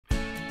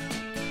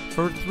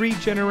For 3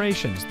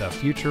 generations, the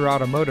Future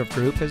Automotive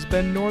Group has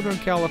been Northern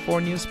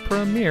California's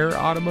premier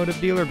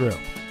automotive dealer group.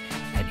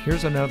 And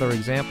here's another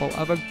example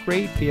of a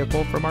great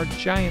vehicle from our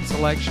giant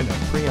selection of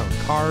pre-owned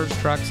cars,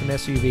 trucks, and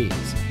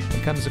SUVs.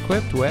 It comes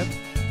equipped with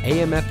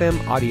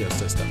AM/FM audio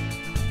system,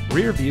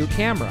 rear view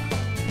camera,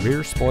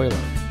 rear spoiler,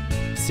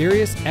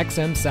 Sirius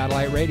XM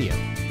satellite radio,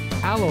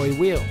 alloy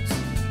wheels,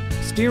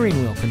 steering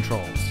wheel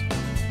controls,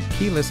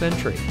 keyless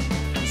entry,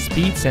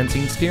 speed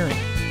sensing steering,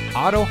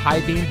 auto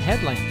high beam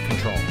headlamp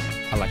control,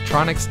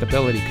 electronic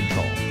stability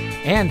control,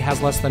 and has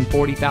less than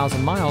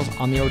 40,000 miles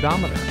on the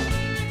odometer.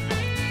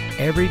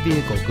 Every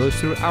vehicle goes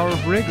through our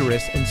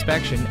rigorous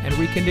inspection and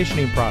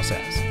reconditioning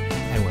process.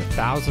 And with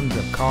thousands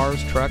of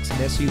cars, trucks, and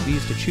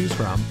SUVs to choose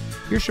from,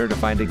 you're sure to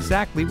find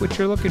exactly what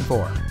you're looking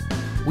for.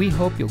 We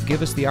hope you'll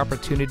give us the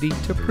opportunity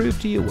to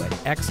prove to you what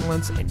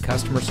excellence in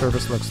customer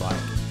service looks like.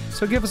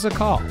 So give us a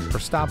call or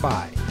stop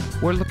by.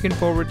 We're looking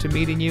forward to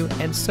meeting you,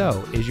 and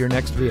so is your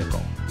next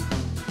vehicle.